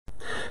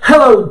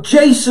Hello,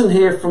 Jason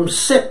here from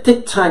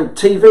Septic Tank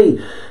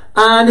TV,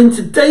 and in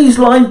today's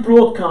live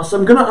broadcast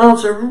I'm going to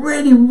answer a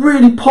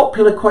really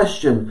popular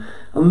question,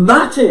 and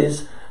that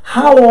is,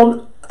 how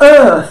on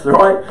earth,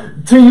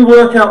 right, do you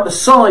work out the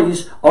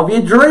size of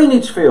your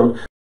drainage field?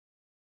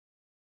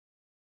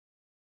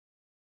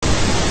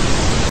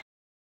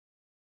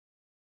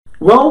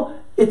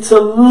 Well, it's a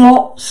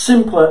lot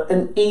simpler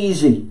and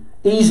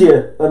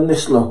easier than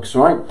this looks,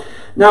 right?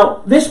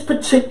 Now, this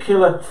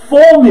particular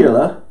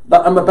formula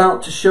that I'm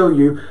about to show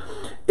you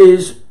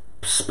is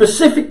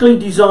specifically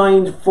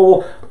designed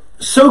for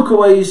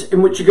soakaways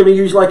in which you're going to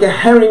use like a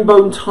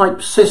herringbone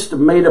type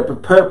system made up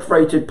of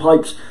perforated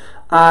pipes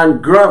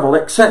and gravel,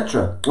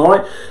 etc. All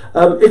right.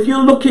 If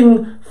you're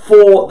looking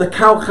for the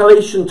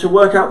calculation to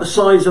work out the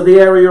size of the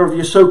area of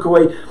your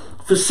soakaway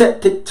for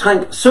septic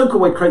tank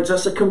soakaway crates,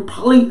 that's a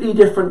completely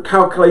different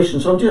calculation,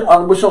 so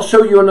which I'll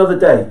show you another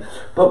day.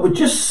 But we're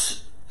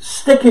just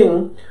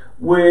sticking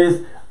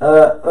with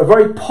a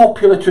very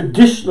popular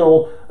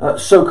traditional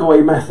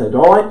soakaway method.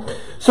 All right,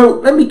 so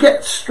let me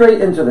get straight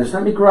into this.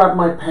 Let me grab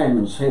my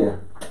pens here.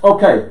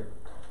 Okay,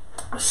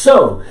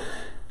 so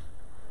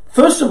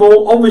first of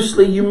all,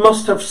 obviously you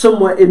must have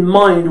somewhere in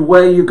mind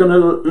where you're going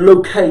to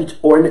locate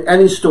and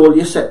install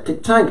your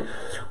septic tank.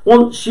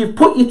 Once you've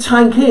put your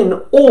tank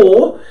in,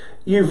 or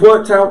you've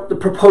worked out the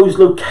proposed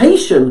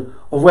location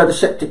of where the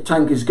septic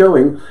tank is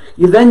going,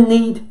 you then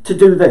need to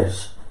do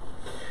this.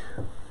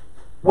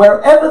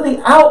 Wherever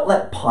the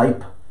outlet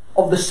pipe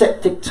of the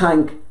septic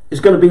tank is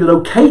going to be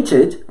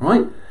located,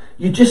 right,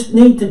 you just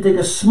need to dig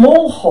a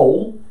small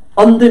hole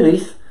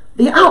underneath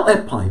the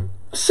outlet pipe.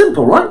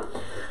 Simple, right?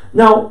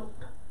 Now,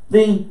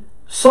 the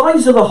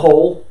size of the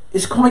hole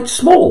is quite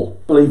small,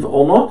 believe it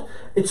or not.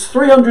 It's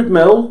 300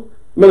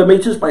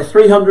 millimeters by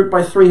 300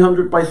 by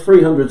 300 by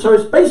 300. So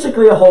it's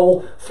basically a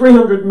hole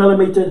 300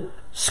 millimeter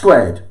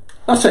squared.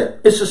 That's it.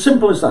 It's as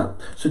simple as that.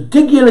 So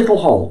dig your little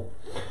hole.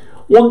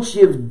 Once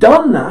you've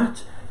done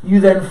that, you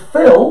then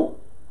fill,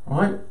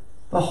 right,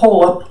 the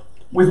hole up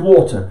with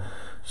water.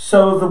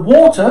 So the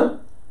water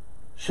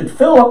should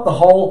fill up the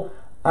hole,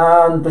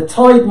 and the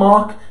tide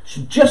mark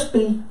should just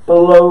be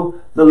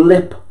below the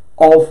lip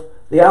of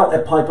the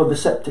outlet pipe of the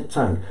septic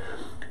tank.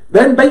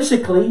 Then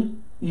basically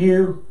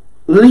you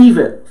leave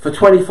it for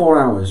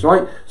 24 hours,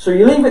 right? So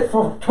you leave it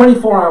for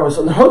 24 hours,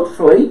 and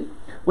hopefully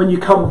when you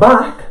come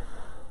back,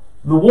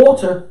 the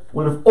water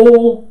will have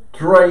all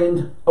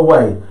drained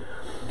away.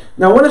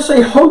 Now, when I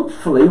say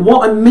hopefully,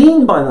 what I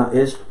mean by that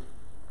is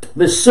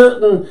there's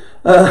certain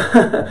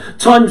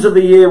times of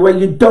the year where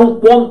you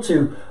don't want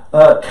to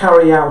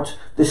carry out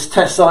this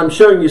test that I'm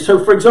showing you.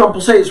 So, for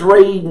example, say it's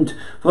rained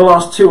for the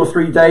last 2 or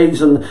 3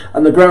 days and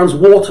the ground's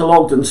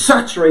waterlogged and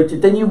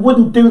saturated, then you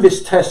wouldn't do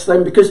this test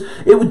then, because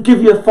it would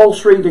give you a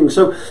false reading.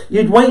 So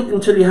you'd wait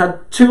until you had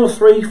 2 or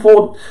 3,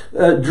 4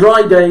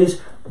 dry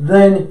days,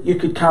 then you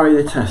could carry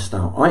the test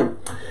out, right?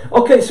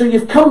 Okay, so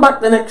you've come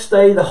back the next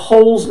day, the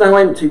hole's now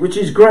empty, which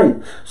is great.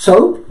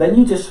 So then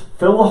you just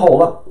fill the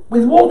hole up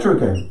with water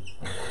again.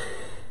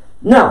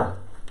 Now,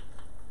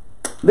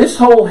 this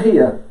hole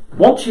here,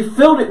 once you've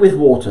filled it with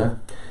water,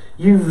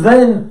 you've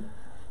then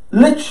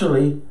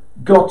literally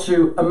got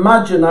to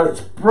imagine that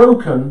it's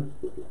broken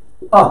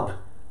up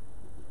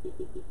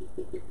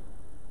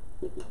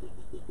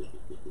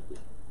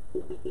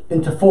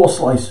into 4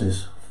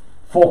 slices.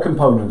 4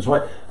 components,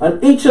 right?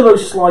 And each of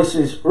those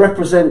slices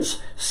represents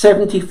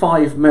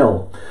 75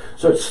 mil.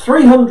 So it's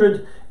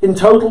 300 in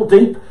total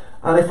deep,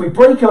 and if we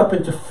break it up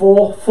into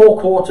 4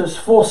 quarters,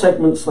 4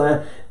 segments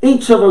there,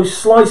 each of those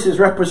slices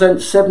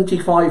represents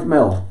 75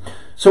 mil.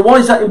 So why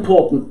is that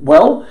important?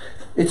 Well,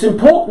 it's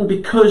important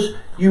because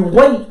you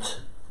wait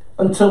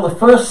until the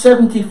first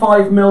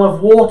 75 mil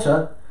of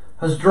water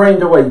has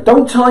drained away.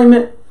 Don't time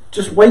it,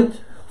 just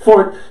wait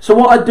for it. So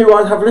what I do,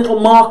 I have little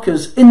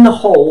markers in the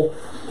hole,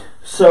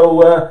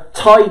 so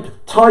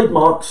tide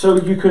marks,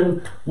 so you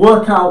can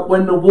work out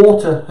when the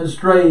water has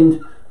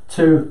drained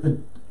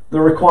to the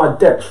required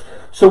depth.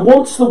 So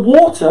once the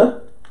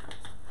water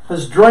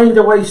has drained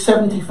away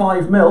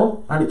 75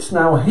 mil, and it's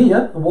now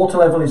here, the water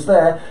level is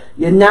there,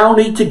 you now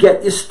need to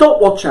get your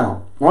stopwatch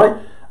out, right,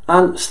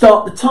 and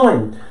start the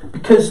time,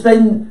 because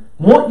then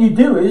what you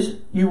do is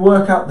you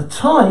work out the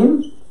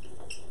time,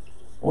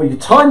 or you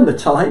time the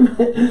time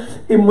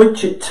in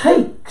which it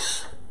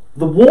takes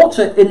the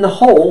water in the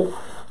hole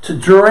to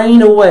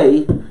drain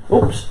away,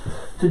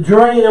 to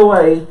drain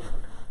away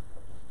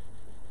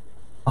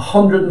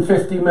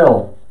 150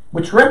 mil,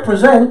 which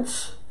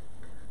represents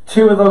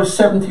 2 of those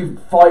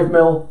 75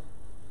 mil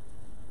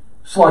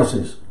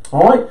slices.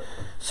 All right,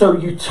 so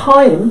you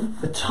time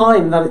the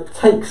time that it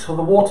takes for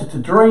the water to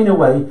drain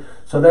away,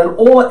 so then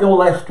all that you're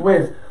left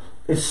with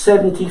is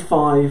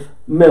 75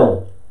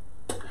 mil.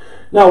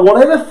 Now,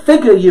 whatever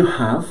figure you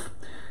have,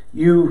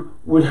 you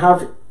would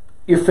have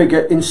your figure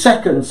in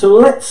seconds. So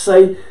let's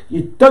say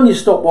you've done your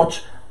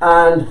stopwatch,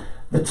 and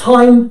the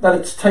time that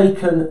it's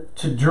taken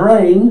to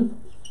drain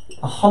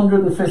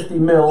 150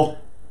 mil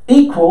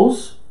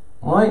equals,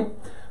 right,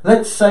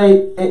 let's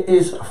say it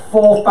is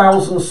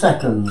 4,000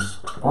 seconds,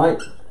 right,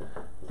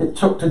 it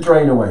took to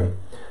drain away.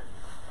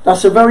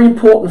 That's a very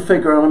important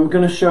figure, and I'm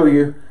going to show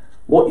you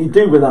what you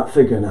do with that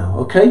figure now,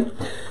 okay?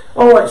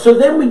 All right, so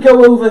then we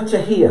go over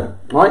to here,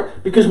 right?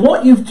 Because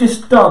what you've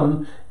just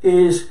done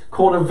is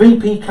called a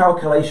VP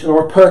calculation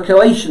or a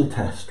percolation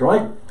test,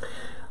 right?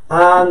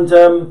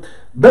 And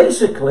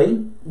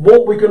basically,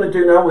 what we're going to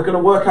do now, we're going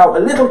to work out a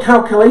little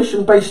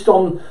calculation based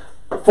on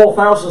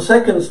 4,000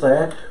 seconds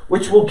there,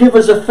 which will give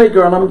us a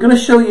figure, and I'm going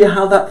to show you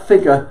how that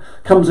figure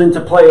comes into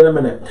play in a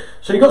minute.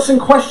 So you've got some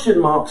question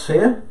marks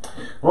here,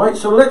 right?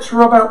 So let's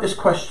rub out this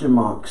question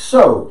mark.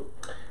 So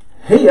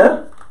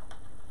here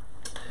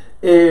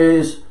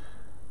is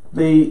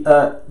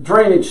the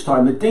drainage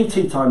time, the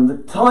DT time, the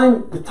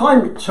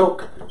time it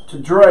took to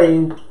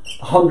drain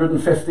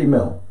 150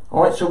 mil.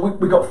 All right, so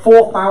we got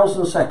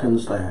 4,000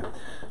 seconds there.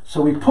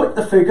 So we put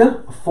the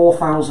figure of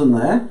 4,000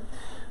 there,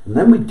 and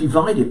then we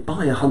divide it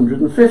by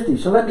 150.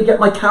 So let me get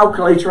my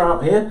calculator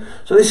out here.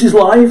 So this is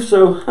live,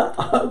 so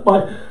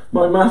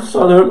my maths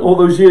I learned all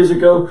those years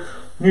ago,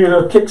 you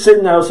know, kicks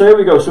in now. So here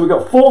we go. So we've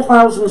got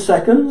 4,000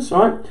 seconds,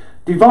 right,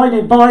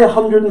 divided by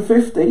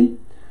 150.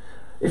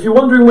 If you're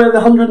wondering where the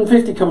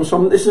 150 comes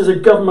from, this is a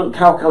government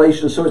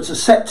calculation, so it's a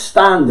set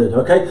standard,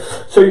 okay?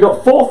 So you've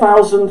got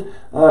 4,000,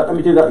 let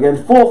me do that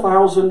again,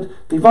 4,000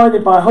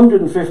 divided by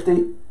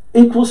 150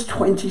 equals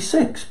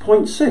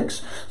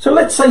 26.6. So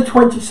let's say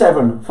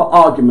 27 for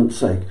argument's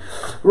sake.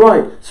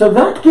 Right, so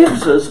that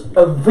gives us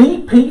a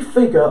VP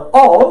figure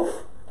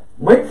of,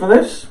 wait for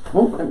this,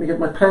 oh, let me get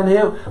my pen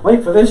here,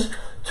 wait for this,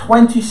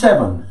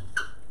 27.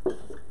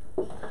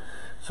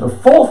 So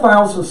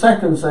 4,000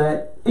 seconds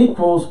there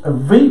equals a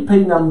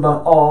VP number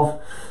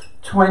of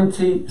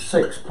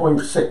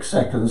 26.6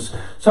 seconds.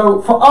 So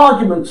for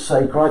argument's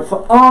sake, right,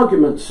 for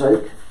argument's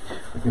sake,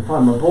 I can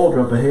find my board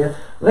rubber here,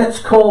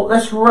 let's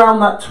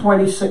round that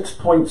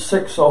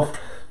 26.6 off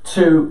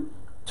to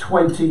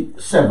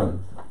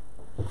 27.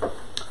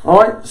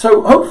 Alright,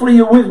 so hopefully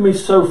you're with me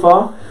so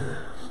far.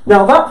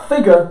 Now that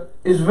figure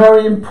is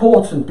very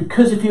important,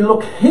 because if you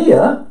look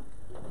here,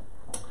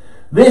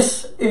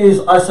 this is,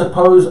 I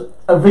suppose,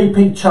 a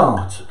VP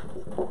chart,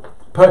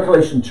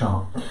 percolation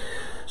chart.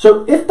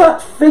 So if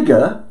that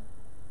figure,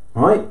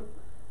 right,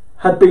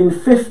 had been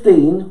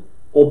 15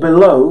 or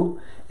below,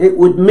 it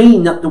would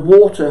mean that the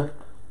water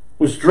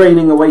was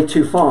draining away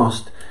too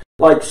fast.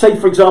 Like, say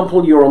for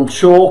example, you're on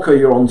chalk or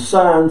you're on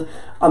sand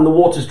and the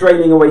water's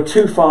draining away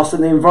too fast,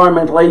 and the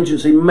environmental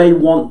agency may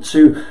want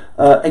to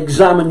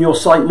examine your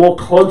site more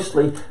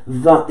closely,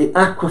 that the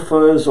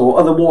aquifers or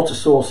other water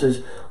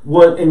sources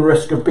weren't in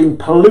risk of being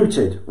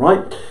polluted,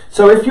 right?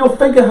 So if your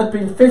figure had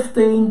been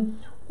 15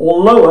 or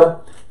lower,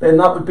 then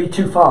that would be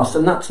too fast,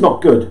 and that's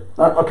not good.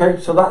 Okay,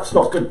 so that's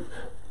not good.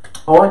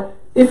 All right.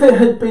 If it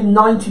had been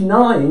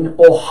 99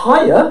 or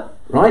higher,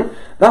 right,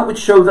 that would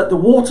show that the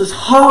water's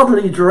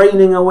hardly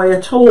draining away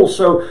at all.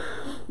 So,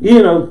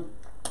 you know,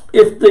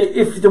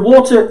 if the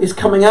water is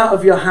coming out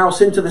of your house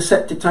into the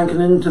septic tank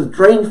and into the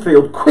drain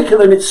field quicker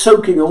than it's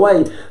soaking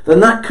away, then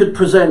that could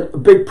present a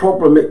big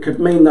problem. It could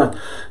mean that,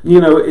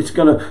 you know, it's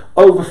going to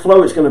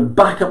overflow, it's going to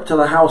back up to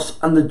the house,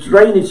 and the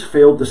drainage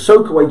field, the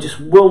soakaway, just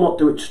will not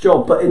do its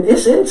job. But in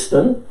this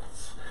instance,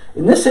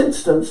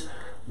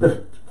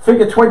 the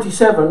figure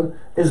 27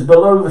 is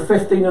below the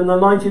 15 and the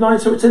 99,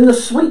 so it's in the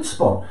sweet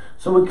spot.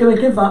 So we're going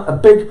to give that a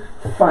big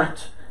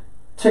fat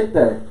tick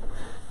there.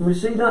 Can we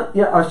see that?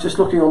 Yeah, I was just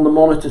looking on the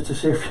monitor to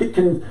see if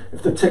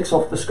the tick's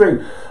off the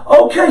screen.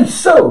 Okay,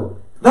 so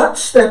that's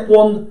step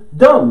one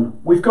done.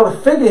 We've got a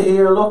figure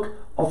here, look,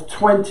 of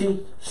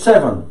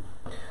 27.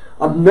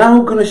 I'm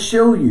now going to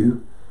show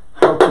you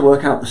how to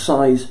work out the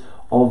size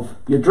of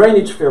your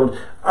drainage field,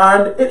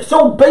 and it's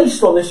all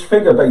based on this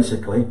figure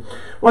basically.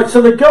 Right, so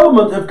the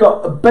government have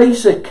got a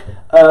basic,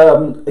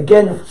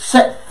 again,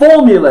 set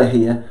formula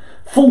here,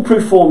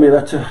 foolproof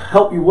formula to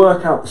help you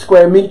work out the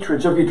square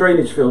meterage of your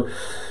drainage field.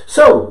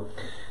 So,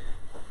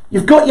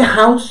 you've got your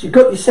house, you've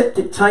got your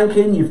septic tank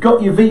in, you've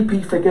got your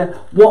VP figure.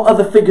 What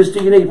other figures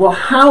do you need? Well,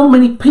 how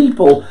many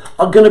people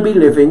are going to be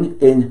living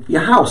in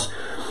your house?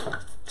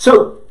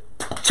 So,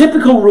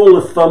 typical rule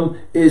of thumb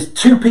is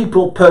 2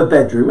 people per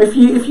bedroom. If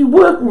you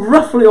work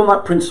roughly on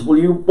that principle,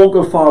 you won't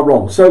go far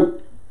wrong. So,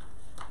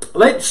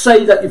 let's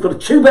say that you've got a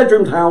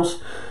 2-bedroom house.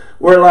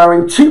 We're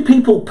allowing 2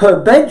 people per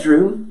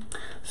bedroom,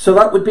 so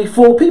that would be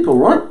 4 people,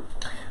 right?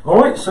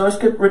 All right, so let's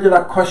get rid of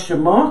that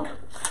question mark,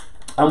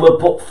 and we'll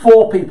put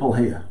 4 people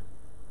here.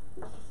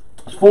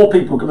 4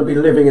 people going to be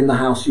living in the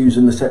house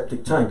using the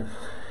septic tank.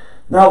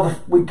 Now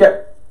we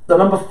get the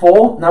number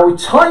 4. Now we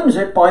times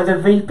it by the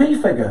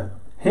VP figure.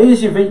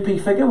 Here's your VP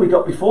figure we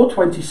got before,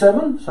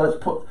 27. So let's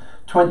put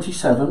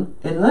 27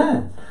 in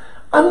there.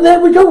 And there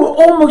we go,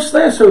 we're almost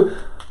there. So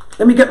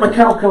let me get my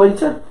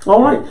calculator.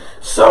 All right,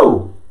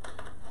 so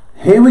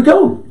here we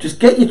go. Just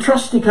get your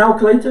trusty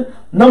calculator.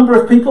 Number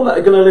of people that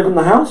are going to live in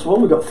the house. Well,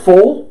 we've got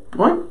 4,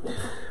 right?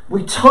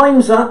 We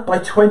times that by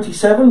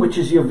 27, which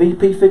is your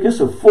VP figure.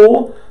 So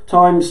 4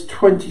 times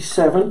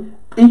 27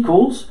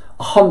 equals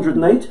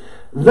 108.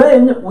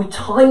 Then we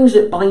times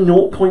it by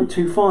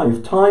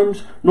 0.25.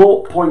 Times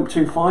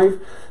 0.25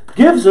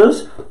 gives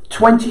us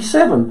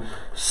 27.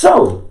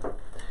 So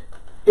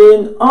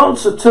in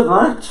answer to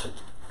that,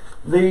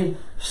 the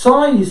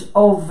size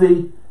of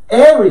the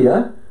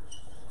area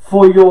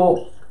for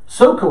your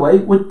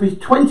soakaway would be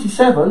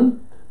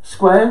 27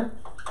 square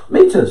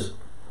meters.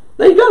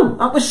 There you go.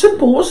 That was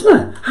simple, wasn't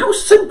it? How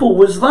simple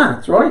was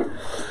that, right?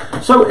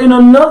 So in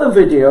another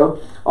video,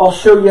 I'll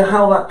show you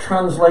how that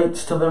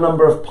translates to the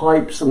number of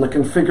pipes and the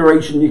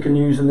configuration you can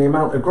use and the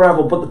amount of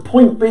gravel. But the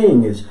point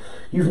being is,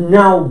 you've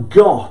now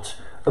got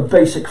a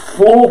basic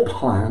floor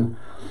plan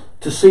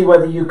to see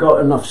whether you've got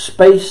enough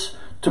space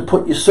to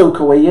put your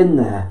soakaway in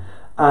there.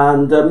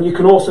 And you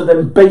can also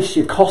then base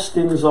your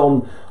costings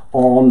on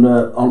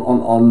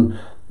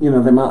you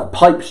know, the amount of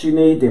pipes you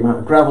need, the amount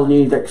of gravel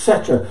you need,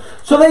 etc.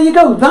 So there you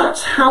go.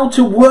 That's how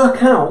to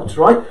work out,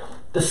 right,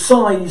 the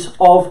size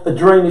of a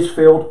drainage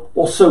field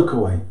or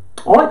soakaway.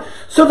 All right.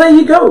 So there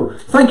you go.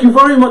 Thank you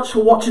very much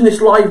for watching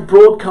this live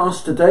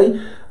broadcast today.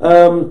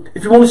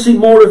 If you want to see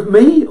more of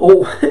me,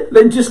 or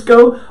then just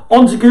go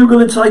onto Google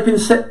and type in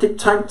Septic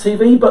Tank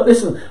TV. But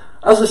listen,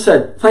 as I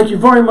said, thank you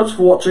very much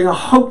for watching. I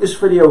hope this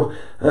video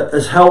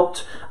has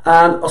helped,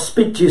 and I'll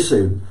speak to you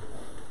soon.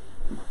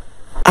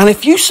 And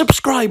if you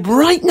subscribe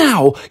right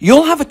now,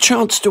 you'll have a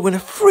chance to win a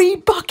free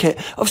bucket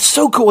of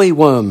soakaway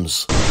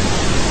worms.